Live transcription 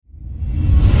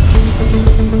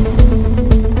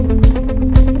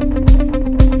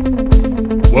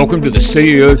Welcome to the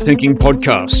CEO Thinking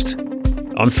Podcast.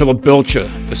 I'm Philip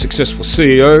Belcher, a successful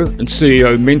CEO and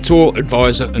CEO mentor,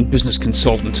 advisor and business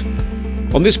consultant.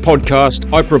 On this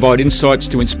podcast, I provide insights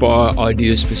to inspire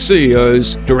ideas for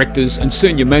CEOs, directors and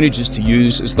senior managers to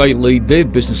use as they lead their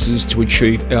businesses to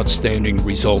achieve outstanding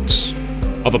results.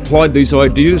 I've applied these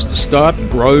ideas to start,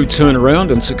 grow, turn around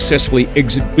and successfully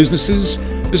exit businesses,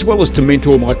 as well as to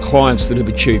mentor my clients that have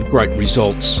achieved great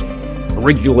results. I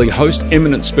regularly host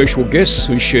eminent special guests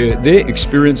who share their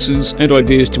experiences and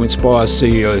ideas to inspire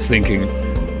CEO thinking.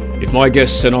 If my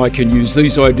guests and I can use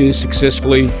these ideas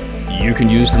successfully, you can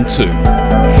use them too.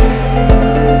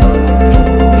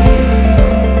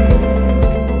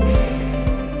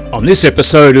 On this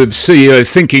episode of CEO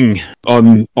Thinking,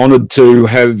 I'm honoured to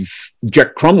have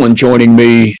Jack Crumlin joining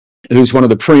me, who's one of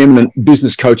the preeminent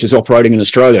business coaches operating in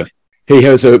Australia. He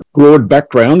has a broad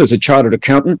background as a chartered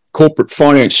accountant, corporate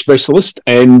finance specialist,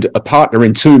 and a partner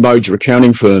in two major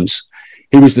accounting firms.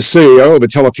 He was the CEO of a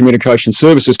telecommunication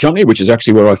services company, which is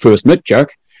actually where I first met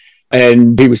Jack,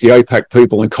 and he was the APAC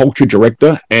People and Culture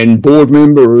Director and board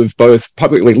member of both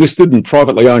publicly listed and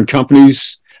privately owned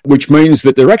companies, which means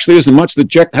that there actually isn't much that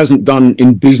Jack hasn't done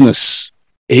in business.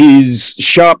 His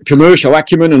sharp commercial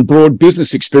acumen and broad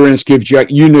business experience give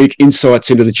Jack unique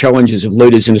insights into the challenges of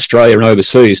leaders in Australia and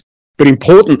overseas. But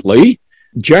importantly,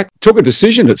 Jack took a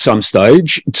decision at some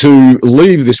stage to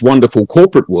leave this wonderful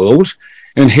corporate world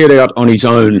and head out on his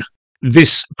own.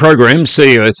 This program,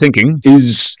 CEO Thinking,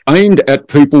 is aimed at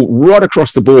people right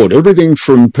across the board, everything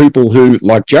from people who,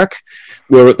 like Jack,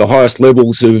 were at the highest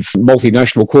levels of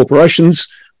multinational corporations,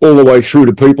 all the way through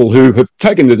to people who have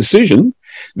taken the decision,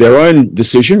 their own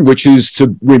decision, which is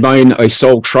to remain a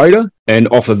sole trader and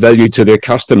offer value to their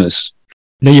customers.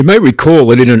 Now, you may recall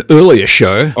that in an earlier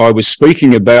show, I was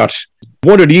speaking about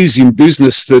what it is in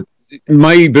business that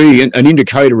may be an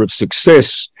indicator of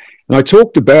success. And I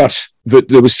talked about that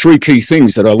there was three key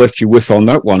things that I left you with on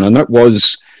that one. And that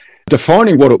was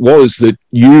defining what it was that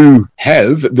you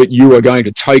have, that you are going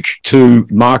to take to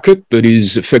market, that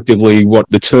is effectively what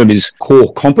the term is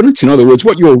core competence. In other words,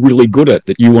 what you're really good at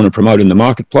that you want to promote in the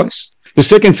marketplace. The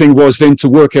second thing was then to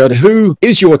work out who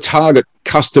is your target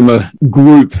customer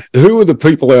group. Who are the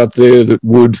people out there that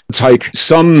would take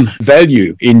some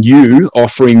value in you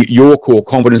offering your core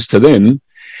competence to them?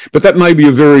 But that may be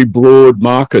a very broad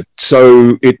market.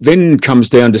 So it then comes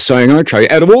down to saying, okay,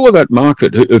 out of all of that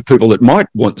market of people that might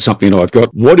want something I've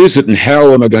got, what is it and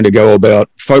how am I going to go about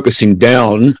focusing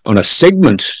down on a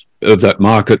segment of that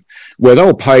market where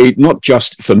they'll pay not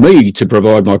just for me to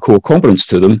provide my core competence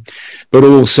to them, but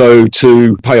also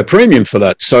to pay a premium for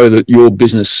that so that your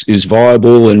business is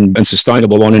viable and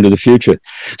sustainable on into the future.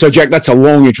 So, Jack, that's a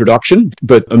long introduction,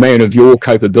 but a man of your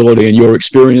capability and your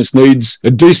experience needs a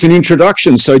decent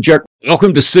introduction. So, Jack,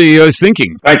 welcome to CEO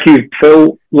Thinking. Thank you,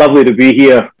 Phil. Lovely to be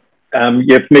here.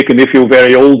 You're making me feel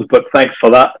very old, but thanks for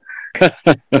that.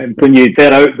 And when you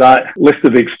set out that list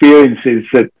of experiences,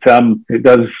 it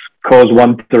does cause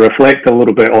one to reflect a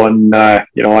little bit on a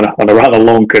rather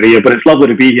long career. But it's lovely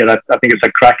to be here. I think it's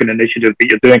a cracking initiative that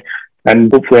you're doing,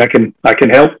 and hopefully I can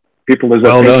help people as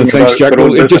well. Well, thanks, Jack.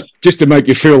 Well, just to make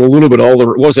you feel a little bit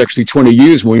older, it was actually 20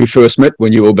 years when we first met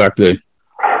when you were back there.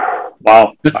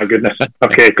 Wow, my goodness.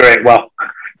 Okay, great. Well,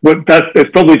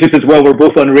 it's probably just as well we're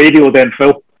both on radio then,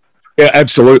 Phil. Yeah,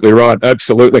 absolutely right.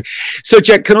 Absolutely. So,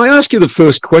 Jack, can I ask you the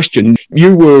first question?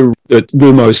 You were at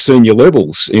the most senior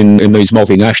levels in these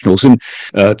multinationals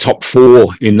and top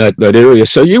four in that area.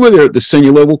 So you were there at the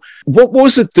senior level. What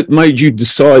was it that made you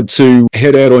decide to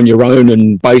head out on your own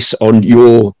and base on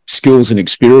your skills and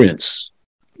experience?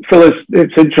 Phil,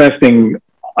 it's interesting.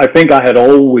 I think I had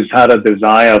always had a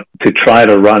desire to try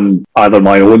to run either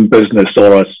my own business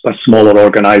or a smaller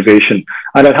organization.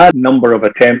 And I'd had a number of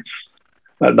attempts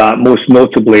at that. Most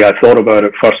notably, I thought about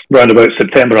it first around about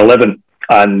September 11,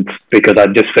 and because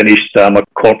I'd just finished a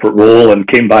corporate role and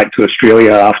came back to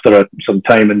Australia after some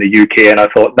time in the UK, and I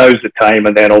thought, now's the time.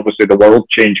 And then obviously the world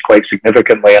changed quite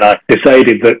significantly, and I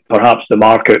decided that perhaps the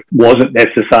market wasn't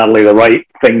necessarily the right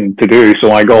thing to do,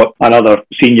 so I got another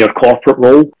senior corporate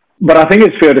role. But I think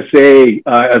it's fair to say,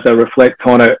 as I reflect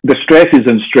on it, the stresses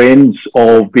and strains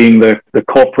of being the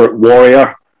corporate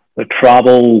warrior, the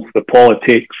travel, the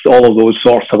politics, all of those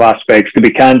sorts of aspects, to be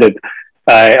candid,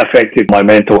 affected my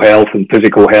mental health and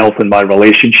physical health and my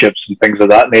relationships and things of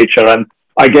that nature. And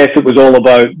I guess it was all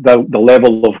about the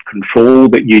level of control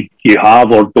that you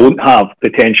have or don't have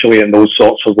potentially in those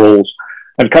sorts of roles.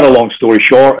 And cut a long story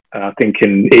short, I think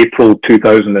in April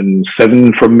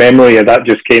 2007, from memory, that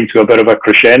just came to a bit of a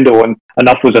crescendo and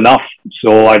enough was enough.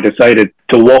 So I decided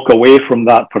to walk away from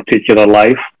that particular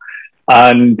life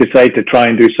and decide to try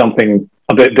and do something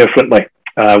a bit differently.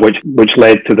 which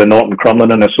led to the Norton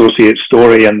Crumlin and Associates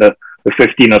story and the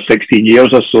 15 or 16 years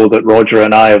or so that Roger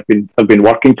and I have been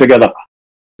working together.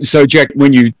 So, Jack,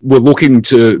 when you were looking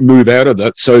to move out of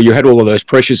that, so you had all of those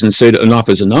pressures and said enough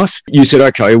is enough. You said,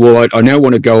 okay, well, I now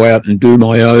want to go out and do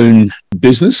my own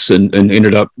business and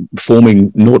ended up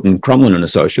forming Norton Crumlin and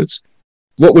Associates.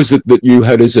 What was it that you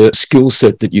had as a skill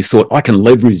set that you thought, I can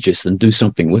leverage this and do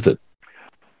something with it?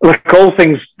 Like all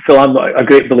things, Phil, I'm a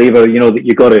great believer, that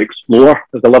you got to explore.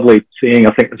 There's a lovely saying,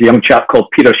 I think there's a young chap called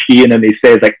Peter Sheehan, and he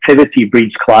says, activity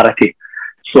breeds clarity.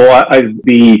 So I'd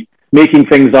be making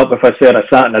things up if I said I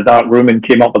sat in a dark room and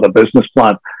came up with a business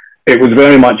plan. It was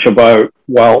very much about,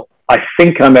 well, I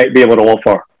think I might be able to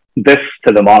offer this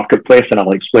to the marketplace, and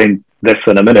I'll explain this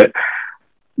in a minute,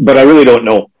 but I really don't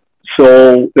know.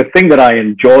 So the thing that I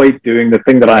enjoyed doing, the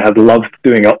thing that I had loved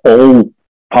doing at all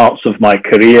parts of my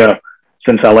career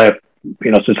since I left,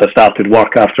 since I started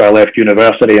work after I left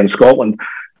university in Scotland,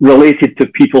 related to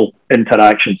people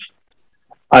interactions.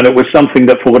 And it was something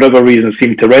that, for whatever reason,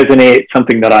 seemed to resonate,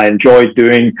 something that I enjoyed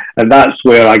doing. And that's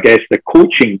where I guess the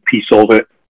coaching piece of it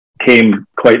came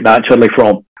quite naturally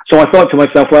from. So I thought to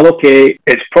myself, well, okay,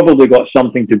 it's probably got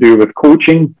something to do with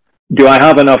coaching. Do I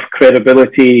have enough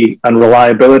credibility and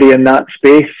reliability in that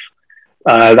space?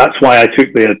 That's why I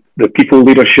took the people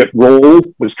leadership role,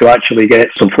 was to actually get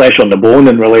some flesh on the bone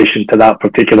in relation to that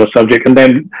particular subject. And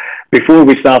then before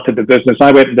we started the business,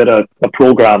 I went and did a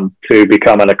program to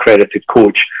become an accredited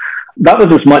coach. That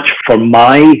was as much for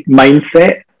my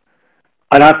mindset.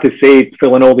 I'd have to say,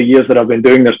 Phil, in all the years that I've been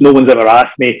doing this, no one's ever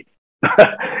asked me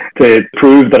to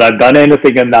prove that I've done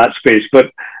anything in that space.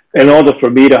 But in order for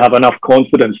me to have enough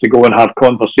confidence to go and have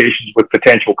conversations with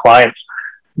potential clients,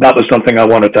 that was something I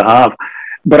wanted to have.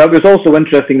 But it was also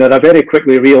interesting that I very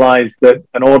quickly realized that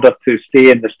in order to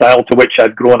stay in the style to which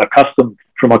I'd grown accustomed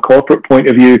from a corporate point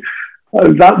of view,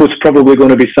 that was probably going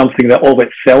to be something that of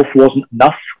itself wasn't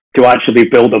enough to actually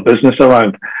build a business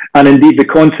around. And indeed, the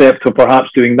concept of perhaps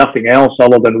doing nothing else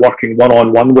other than working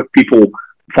one-on-one with people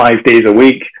 5 days a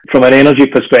week, from an energy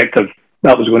perspective,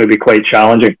 that was going to be quite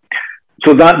challenging.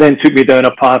 So that then took me down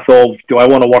a path of, do I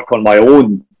want to work on my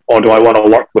own or do I want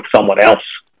to work with someone else?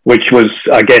 Which was,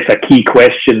 I guess, a key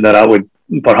question that I would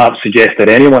perhaps suggest that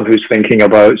anyone who's thinking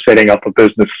about setting up a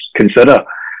business consider.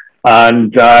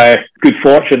 And good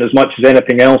fortune, as much as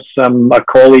anything else, a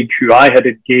colleague who I had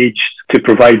engaged to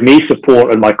provide me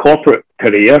support in my corporate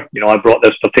career, I brought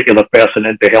this particular person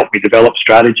in to help me develop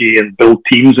strategy and build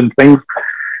teams and things.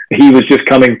 He was just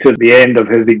coming to the end of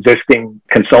his existing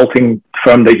consulting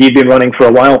firm that he'd been running for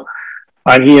a while.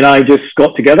 And he and I just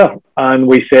got together and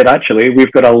we said, actually,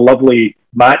 we've got a lovely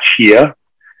match here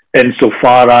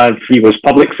insofar as he was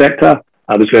public sector,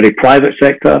 I was very private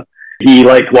sector. He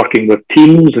liked working with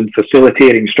teams and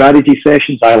facilitating strategy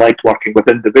sessions. I liked working with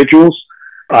individuals.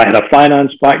 I had a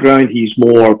finance background. He's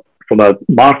more from a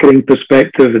marketing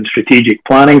perspective and strategic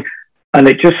planning. And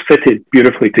it just fitted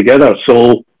beautifully together.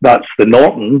 So that's the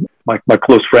Norton, my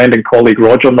close friend and colleague,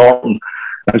 Roger Norton.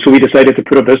 And so we decided to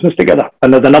put a business together.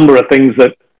 And there's a number of things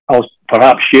that I'll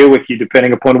perhaps share with you,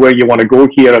 depending upon where you want to go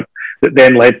here, that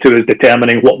then led to us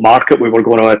determining what market we were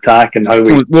going to attack and how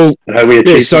we achieved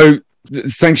it. So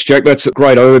thanks, Jack. That's a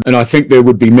great overview. And I think there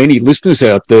would be many listeners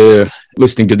out there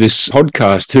listening to this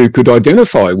podcast who could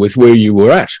identify with where you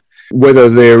were at, whether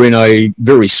they're in a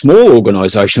very small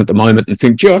organisation at the moment and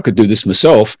think, gee, I could do this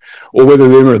myself, or whether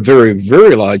they're in a very,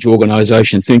 very large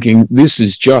organisation thinking, this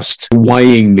is just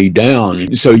weighing me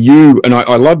down. So and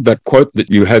I love that quote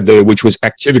that you had there, which was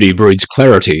activity breeds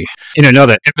clarity. In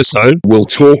another episode, we'll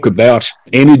talk about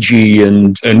energy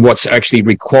and what's actually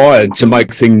required to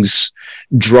make things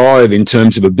drive in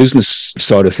terms of a business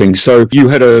side of things. So you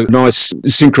had a nice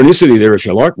synchronicity there, if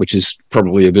you like, which is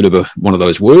probably a bit of one of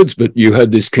those words, but you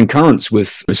had this concurrence with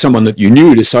someone that you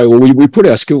knew to say, well, we put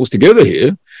our skills together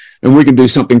here and we can do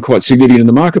something quite significant in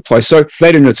the marketplace. So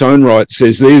that in its own right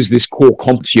says there's this core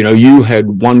competence. You had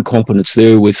one competence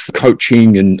there with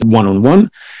coaching and one-on-one,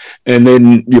 and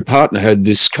then your partner had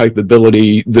this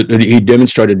capability that he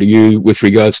demonstrated to you with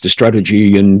regards to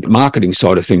strategy and marketing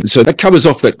side of things. So that covers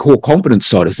off that core competence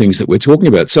side of things that we're talking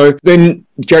about. So then,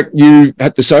 Jack, you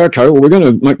had to say, okay, well, we're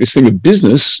going to make this thing a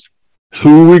business.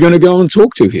 Who are we going to go and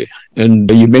talk to here? And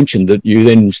you mentioned that you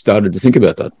then started to think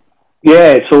about that.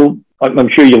 Yeah, so I'm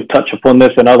sure you'll touch upon this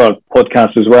in other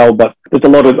podcasts as well, but there's a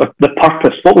lot of the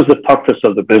purpose. What was the purpose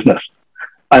of the business?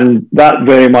 And that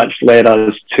very much led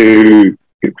us to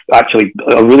actually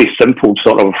a really simple,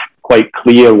 sort of quite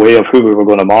clear way of who we were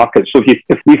going to market. So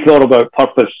if we thought about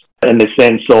purpose in the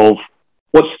sense of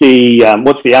what's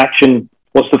the action,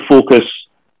 what's the focus,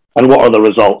 and what are the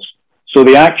results? So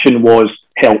the action was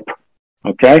help.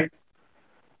 Okay.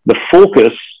 The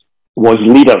focus was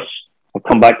leaders. I'll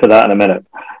come back to that in a minute.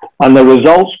 And the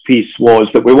results piece was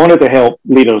that we wanted to help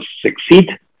leaders succeed,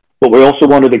 but we also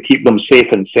wanted to keep them safe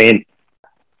and sane.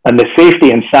 And the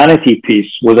safety and sanity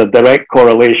piece was a direct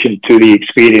correlation to the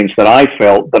experience that I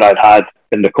felt that I'd had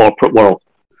in the corporate world.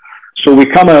 So we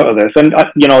come out of this, and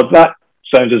that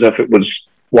sounds as if it was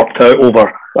worked out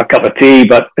over a cup of tea,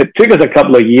 but it took us a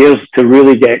couple of years to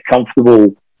really get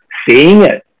comfortable saying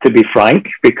it, to be frank,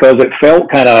 because it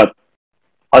felt kind of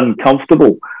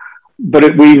uncomfortable.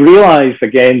 But we realized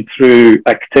again through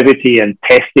activity and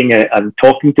testing it and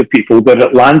talking to people that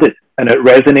it landed and it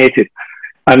resonated.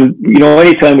 And,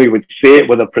 anytime we would say it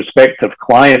with a prospective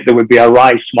client, there would be a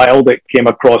wry smile that came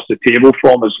across the table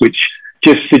from us, which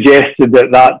just suggested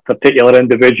that that particular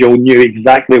individual knew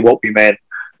exactly what we meant.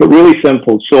 But really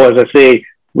simple. So as I say,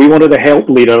 we wanted to help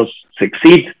leaders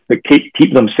succeed, but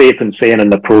keep them safe and sane in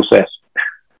the process.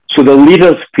 So the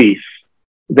leaders piece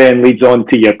then leads on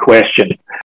to your question.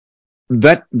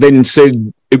 That then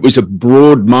said it was a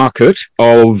broad market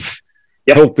of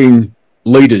helping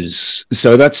leaders.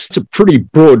 So that's a pretty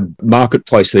broad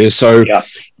marketplace there. So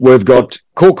we've got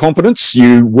core competence.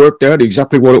 You worked out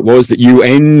exactly what it was that you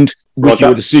end with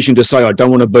your decision to say, I don't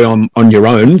want to be on your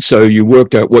own. So you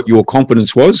worked out what your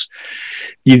competence was.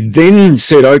 You then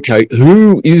said, okay,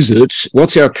 who is it?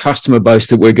 What's our customer base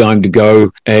that we're going to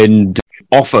go and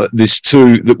offer this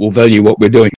to that will value what we're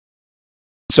doing?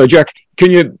 So, Jack,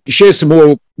 can you share some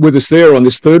more with us there on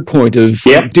this third point of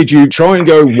did you try and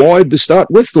go wide to start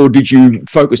with, or did you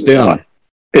focus down?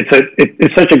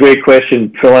 It's such a great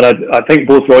question, Phil, and I think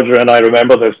both Roger and I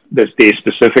remember this day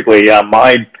specifically. We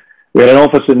had an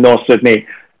office in North Sydney,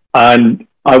 and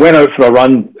I went out for a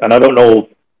run, and I don't know,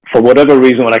 for whatever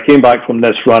reason, when I came back from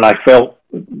this run, I felt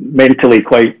mentally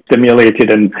quite stimulated,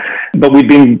 but we'd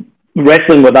been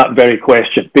wrestling with that very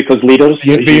question because leaders,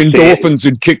 the endorphins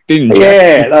had kicked in. Jack.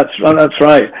 Yeah, that's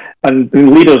right. And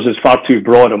leaders is far too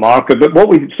broad a marker. But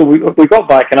we got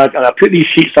back, and I put these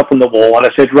sheets up on the wall, and I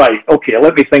said, right, okay,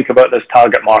 let me think about this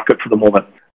target market for the moment.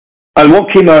 And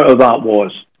what came out of that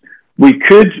was we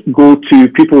could go to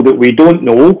people that we don't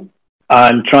know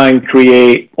and try and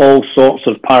create all sorts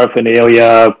of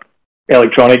paraphernalia,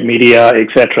 electronic media,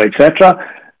 etc.,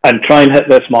 and try and hit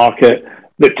this market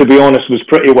that, to be honest, was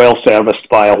pretty well serviced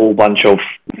by a whole bunch of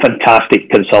fantastic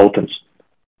consultants.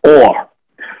 Or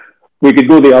we could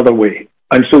go the other way.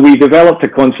 And so we developed a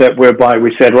concept whereby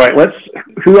we said, right,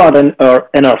 who are in our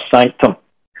inner sanctum?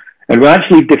 And we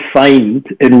actually defined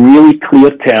in really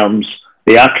clear terms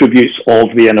the attributes of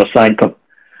the inner sanctum.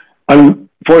 And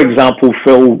for example,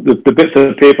 Phil, the bits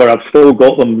of paper, I've still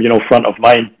got them, front of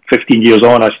mind, 15 years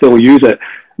on, I still use it.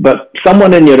 But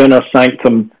someone in your inner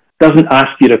sanctum doesn't ask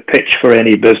you to pitch for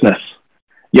any business.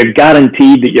 You're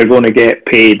guaranteed that you're going to get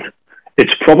paid.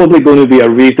 It's probably going to be a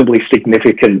reasonably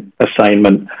significant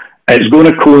assignment. It's going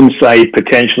to coincide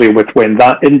potentially with when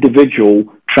that individual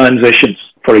transitions.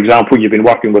 For example, you've been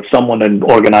working with someone in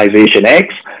organization X,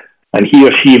 and he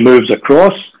or she moves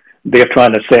across. They're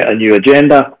trying to set a new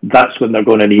agenda. That's when they're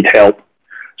going to need help.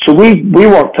 So we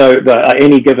worked out that at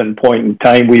any given point in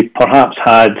time, we perhaps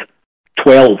had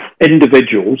 12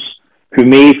 individuals who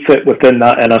may fit within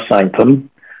that inner sanctum.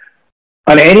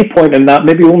 And at any point in that,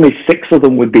 maybe only 6 of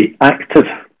them would be active,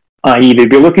 i.e. they'd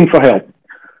be looking for help.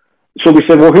 So we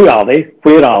said, well, who are they?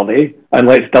 Where are they? And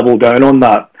let's double down on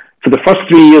that. For the first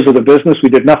 3 years of the business, we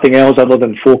did nothing else other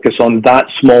than focus on that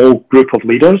small group of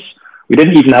leaders. We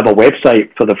didn't even have a website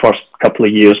for the first couple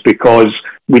of years because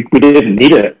we didn't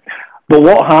need it. But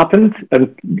what happened,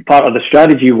 and part of the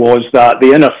strategy was that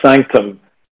the inner sanctum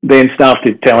then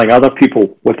started telling other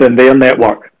people within their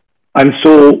network. And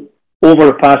so over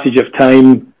a passage of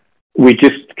time, we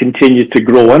just continued to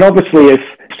grow. And obviously, if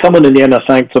someone in the inner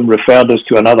sanctum referred us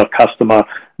to another customer,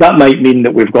 that might mean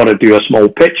that we've got to do a small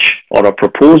pitch or a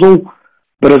proposal.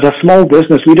 But as a small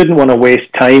business, we didn't want to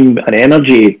waste time and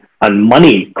energy and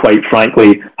money, quite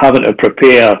frankly, having to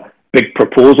prepare big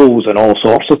proposals and all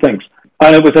sorts of things.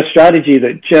 And it was a strategy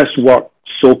that just worked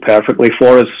so perfectly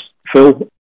for us, Phil.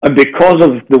 And because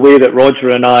of the way that Roger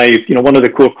and I, one of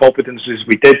the core competencies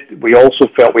we also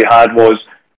felt we had was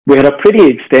we had a pretty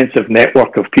extensive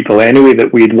network of people anyway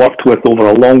that we'd worked with over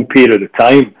a long period of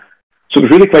time. So it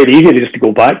was really quite easy just to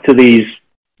go back to these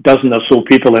dozen or so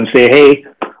people and say, hey,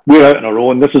 we're out on our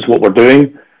own, this is what we're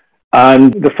doing.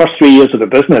 And the first 3 years of the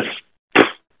business,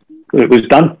 it was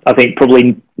done. I think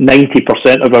probably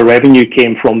 90% of our revenue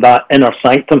came from that inner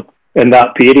sanctum in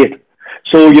that period.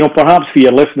 So, perhaps for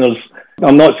your listeners,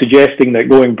 I'm not suggesting that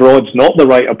going broad's not the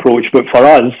right approach, but for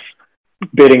us,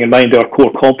 bearing in mind our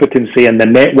core competency and the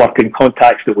network and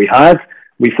contacts that we had,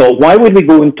 we thought, why would we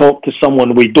go and talk to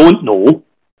someone we don't know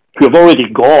who have already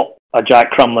got a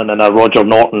Jack Crumlin and a Roger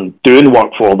Norton doing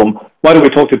work for them. Why don't we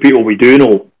talk to people we do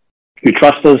know, who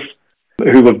trust us,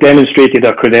 who we've demonstrated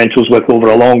our credentials with over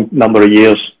a long number of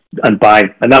years, and buy?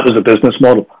 And that was the business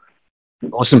model.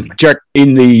 Awesome. Jack,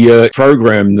 in the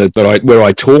program where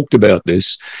I talked about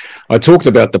this, I talked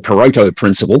about the Pareto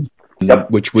principle,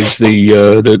 Yep. which was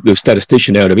the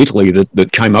statistician out of Italy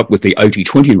that came up with the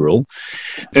 80-20 rule.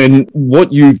 And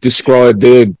what you've described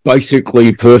there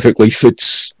basically perfectly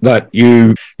fits that.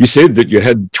 You said that you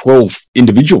had 12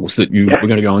 individuals that you were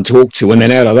going to go and talk to, and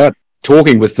then out of that,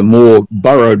 talking with them more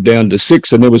burrowed down to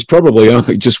 6, and there was probably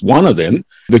only just one of them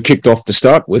that kicked off to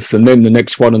start with, and then the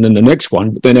next one, and then the next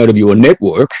one, but then out of your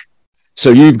network.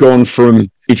 So you've gone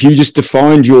from, if you just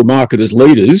defined your market as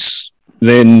leaders,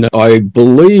 then I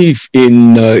believe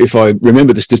if I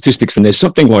remember the statistics, then there's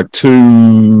something like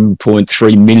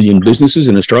 2.3 million businesses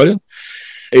in Australia.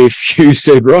 If you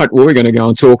said, right, well, we're going to go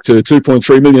and talk to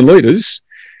 2.3 million leaders,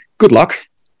 good luck.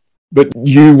 But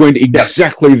you went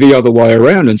exactly the other way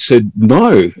around and said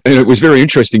no. And it was very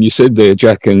interesting. You said there,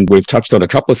 Jack, and we've touched on a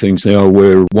couple of things now,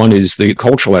 where one is the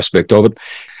cultural aspect of it.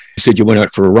 You said you went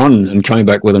out for a run and came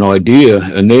back with an idea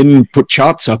and then put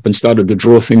charts up and started to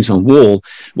draw things on wall.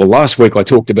 Well, last week I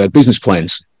talked about business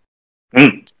plans.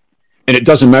 And it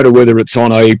doesn't matter whether it's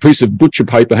on a piece of butcher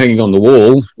paper hanging on the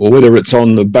wall or whether it's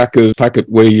on the back of a packet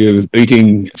where you're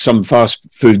eating some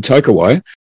fast food takeaway.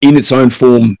 In its own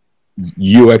form,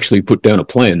 you actually put down a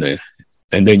plan there,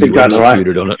 and then you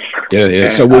executed on it. Yeah.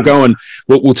 So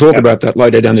we'll talk about that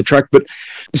later down the track. But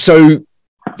so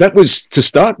that was to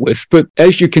start with. But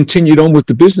as you continued on with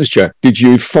the business, Jack, did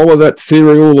you follow that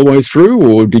theory all the way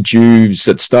through, or did you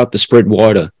start to spread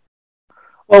wider?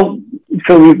 Well,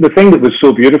 so the thing that was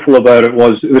so beautiful about it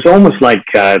was almost like,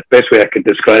 best way I could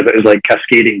describe it is like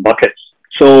cascading buckets.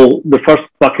 So the first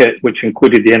bucket, which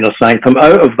included the inner sanctum,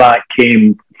 out of that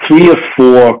came 3 or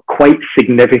 4 quite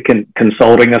significant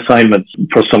consulting assignments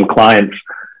for some clients.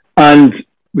 And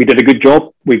we did a good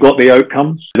job. We got the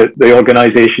outcomes that the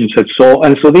organizations had saw.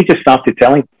 And so they just started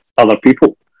telling other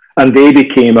people. And they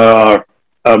became our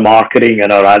marketing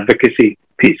and our advocacy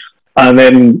piece. And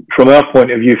then from our point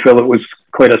of view, Phil, it was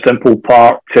quite a simple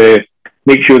part to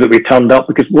make sure that we turned up.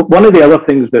 Because one of the other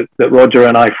things that Roger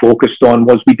and I focused on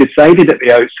was we decided at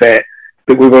the outset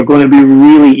that we were going to be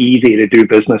really easy to do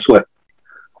business with.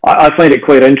 I find it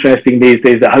quite interesting these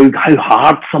days that how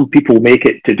hard some people make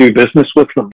it to do business with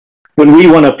them. When we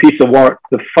won a piece of work,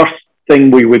 the first thing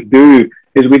we would do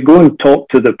is we'd go and talk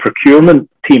to the procurement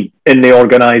team in the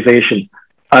organisation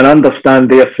and understand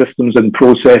their systems and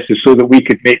processes so that we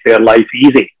could make their life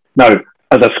easy. Now,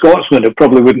 as a Scotsman, it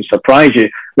probably wouldn't surprise you,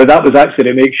 but that was actually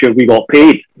to make sure we got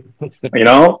paid, you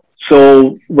know?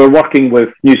 So we're working with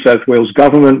New South Wales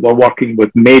government. We're working with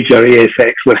major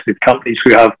ASX-listed companies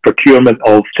who have procurement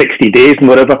of 60 days and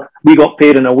whatever. We got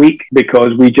paid in a week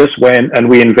because we just went and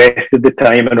we invested the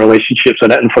time and relationships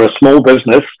in it. And for a small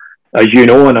business, as you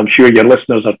know, and I'm sure your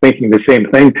listeners are thinking the same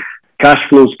thing, cash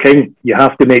flow's king. You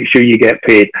have to make sure you get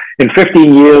paid. In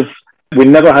 15 years, we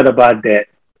never had a bad debt,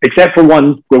 except for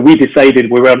one where we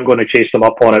decided we weren't going to chase them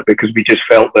up on it because we just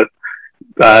felt that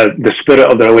the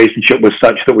spirit of the relationship was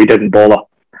such that we didn't bother.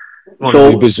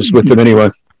 So do business with them anyway.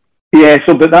 Yeah,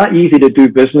 but that easy to do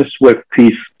business with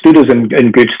piece stood us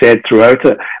in good stead throughout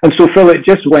it. And so, Phil, it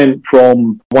just went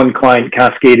from one client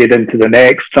cascaded into the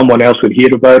next. Someone else would hear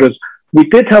about us. We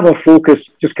did have a focus,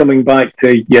 just coming back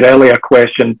to your earlier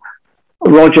question.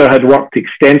 Roger had worked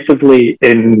extensively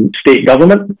in state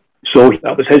government, so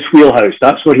that was his wheelhouse.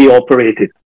 That's where he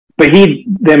operated. But he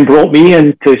then brought me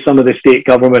into some of the state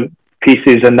government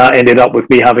pieces, and that ended up with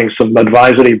me having some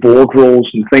advisory board roles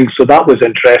and things. So that was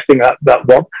interesting, that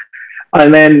work.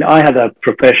 And then I had a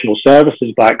professional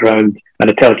services background and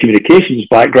a telecommunications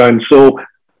background. So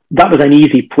that was an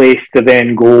easy place to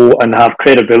then go and have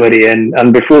credibility in.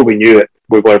 And before we knew it,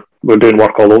 we were doing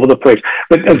work all over the place.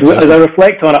 But as I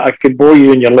reflect on it, I could bore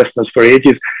you and your listeners for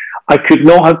ages. I could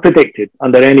not have predicted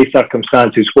under any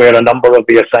circumstances where a number of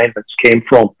the assignments came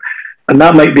from. And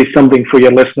that might be something for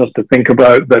your listeners to think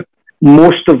about, that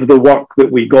most of the work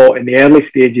that we got in the early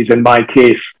stages, in my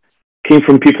case, came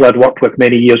from people I'd worked with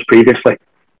many years previously.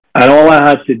 And all I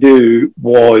had to do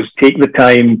was take the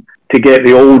time to get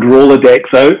the old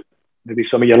Rolodex out. Maybe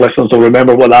some of your listeners will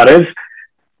remember what that is.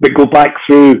 But go back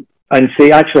through and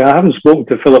say, actually, I haven't spoken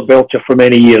to Philip Belcher for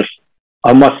many years.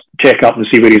 I must check up and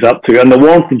see what he's up to. And the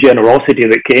warmth and generosity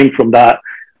that came from that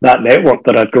network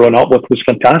that I'd grown up with was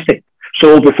fantastic.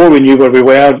 So before we knew where we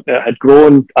were, it had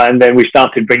grown, and then we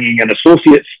started bringing in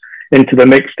associates into the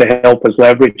mix to help us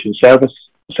leverage and service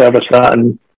that,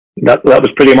 and that was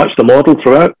pretty much the model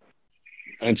throughout.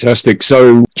 Fantastic.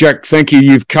 So, Jack, thank you.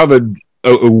 You've covered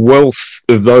a wealth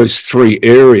of those three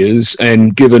areas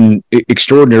and given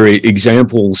extraordinary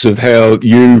examples of how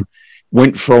you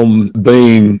went from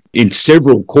being in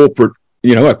several corporate,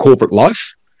 a corporate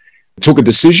life, took a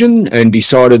decision and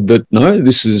decided that, no,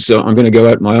 this is, I'm going to go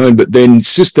out my own. But then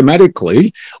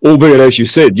systematically, albeit as you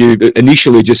said, you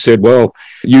initially just said, well,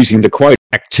 using the quote,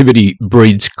 activity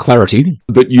breeds clarity,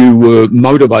 but you were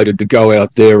motivated to go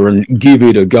out there and give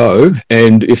it a go.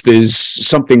 And if there's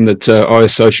something that I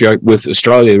associate with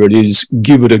Australia, it is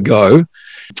give it a go.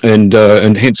 And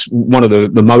hence one of the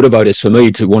motivators for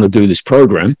me to want to do this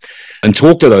program and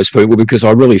talk to those people, because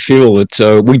I really feel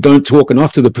that we don't talk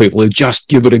enough to the people who just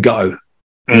give it a go.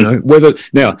 Whether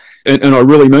now, and I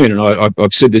really mean, and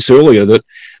I've said this earlier, that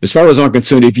as far as I'm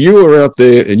concerned, if you are out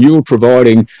there and you are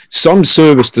providing some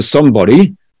service to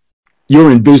somebody,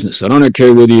 you're in business. And I don't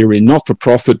care whether you're in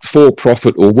not-for-profit,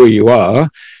 for-profit, or where you are.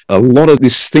 A lot of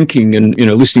this thinking and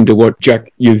listening to what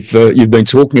Jack you've been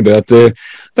talking about there,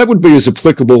 that would be as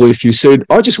applicable if you said,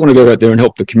 I just want to go out there and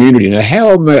help the community.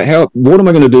 Now, what am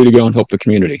I going to do to go and help the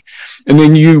community? And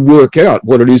then you work out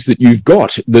what it is that you've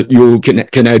got that you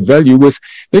can add value with.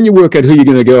 Then you work out who you're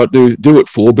going to go out and do it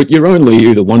for. But you're only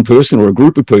either one person or a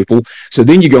group of people. So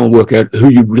then you go and work out who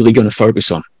you're really going to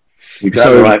focus on.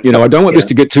 Exactly so, right. I don't want this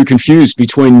to get too confused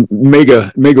between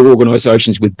mega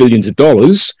organizations with billions of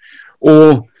dollars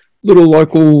or little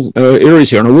local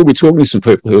areas here. And I will be talking to some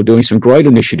people who are doing some great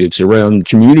initiatives around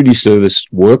community service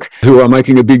work who are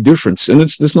making a big difference. And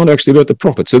it's not actually about the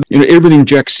profit. So, everything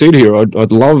Jack said here,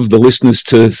 I'd love the listeners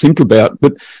to think about,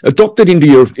 but adopt it into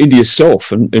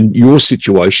yourself and your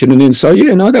situation, and then say,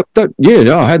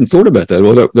 I hadn't thought about that,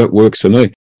 or that works for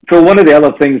me. So one of the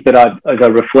other things that as I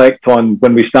reflect on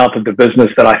when we started the business,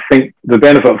 that I think the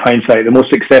benefit of hindsight, the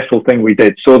most successful thing we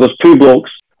did. So there's two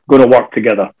blokes going to work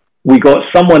together. We got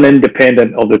someone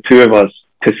independent of the two of us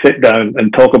to sit down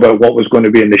and talk about what was going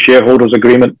to be in the shareholders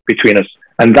agreement between us.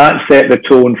 And that set the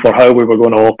tone for how we were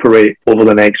going to operate over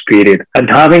the next period. And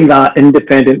having that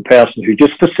independent person who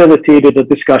just facilitated a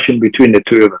discussion between the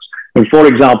two of us. And for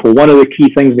example, one of the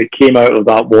key things that came out of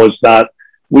that was that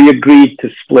we agreed to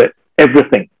split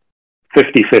everything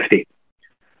 50-50.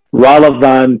 Rather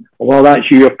than, well,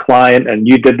 that's your client and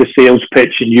you did the sales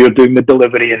pitch and you're doing the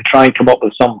delivery and try and come up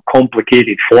with some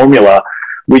complicated formula,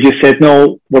 we just said,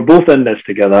 no, we're both in this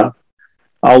together.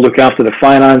 I'll look after the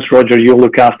finance, Roger, you'll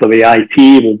look after the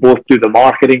IT, we'll both do the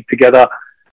marketing together.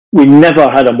 We never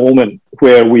had a moment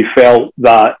where we felt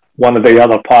that one of the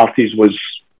other parties was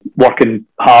working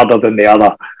harder than the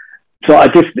other. So I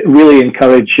just really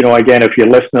encourage, again, if your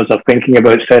listeners are thinking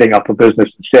about setting up a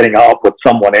business and setting it up with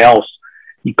someone else,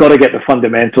 you've got to get the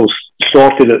fundamentals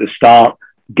sorted at the start,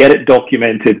 get it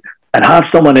documented, and have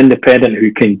someone independent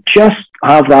who can just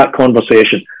have that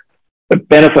conversation. The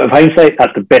benefit of hindsight,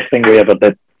 that's the best thing we ever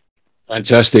did.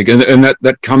 Fantastic. And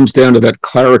that comes down to that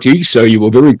clarity. So you were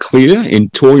very clear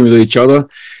in talking with each other.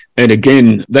 And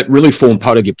again, that really formed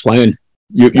part of your plan.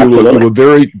 You were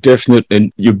very definite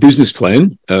in your business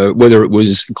plan, whether it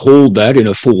was called that in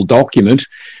a full document,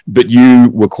 but you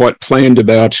were quite planned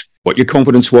about what your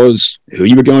confidence was, who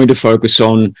you were going to focus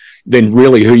on, then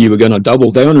really who you were going to double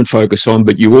down and focus on.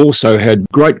 But you also had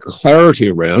great clarity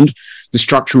around the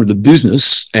structure of the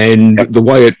business and the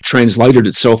way it translated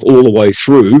itself all the way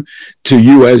through to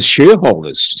you as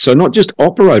shareholders. So not just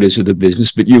operators of the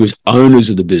business, but you as owners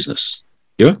of the business.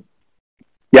 Yeah?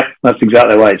 Yep, that's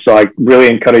exactly right. So I really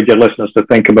encourage your listeners to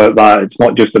think about that. It's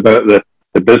not just about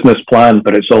the business plan,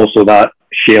 but it's also that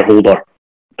shareholder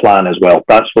plan as well.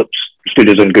 That's what stood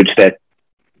us in good stead.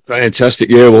 Fantastic.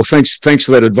 Yeah, well, thanks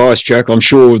for that advice, Jack. I'm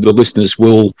sure the listeners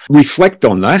will reflect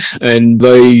on that, and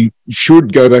they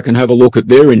should go back and have a look at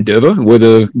their endeavour,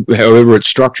 however it's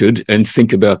structured, and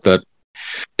think about that.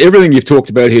 Everything you've talked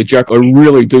about here, Jack, I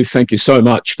really do thank you so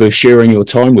much for sharing your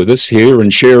time with us here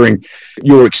and sharing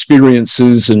your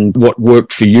experiences and what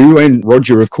worked for you and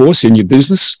Roger, of course, in your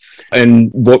business,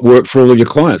 and what worked for all of your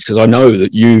clients, because I know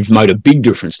that you've made a big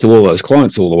difference to all those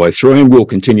clients all the way through and will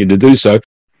continue to do so.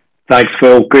 Thanks,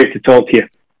 Phil. Great to talk to you.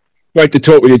 Great to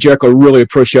talk with you, Jack. I really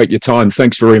appreciate your time.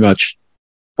 Thanks very much.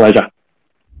 Pleasure.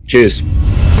 Cheers.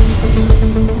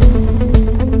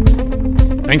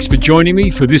 Thanks for joining me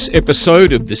for this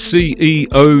episode of the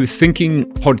CEO Thinking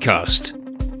Podcast.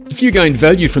 If you gained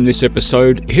value from this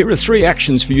episode, here are 3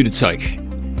 actions for you to take.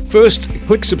 First,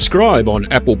 click subscribe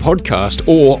on Apple Podcast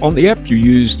or on the app you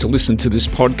use to listen to this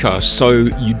podcast so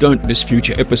you don't miss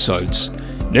future episodes.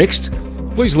 Next,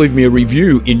 please leave me a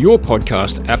review in your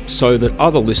podcast app so that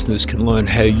other listeners can learn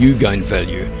how you gain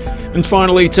value. And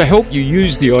finally, to help you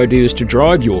use the ideas to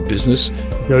drive your business,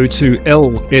 go to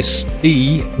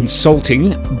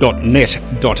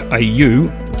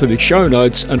lseconsulting.net.au for the show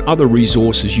notes and other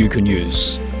resources you can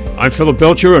use. I'm Philip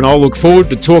Belcher, and I'll look forward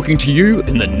to talking to you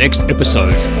in the next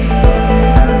episode.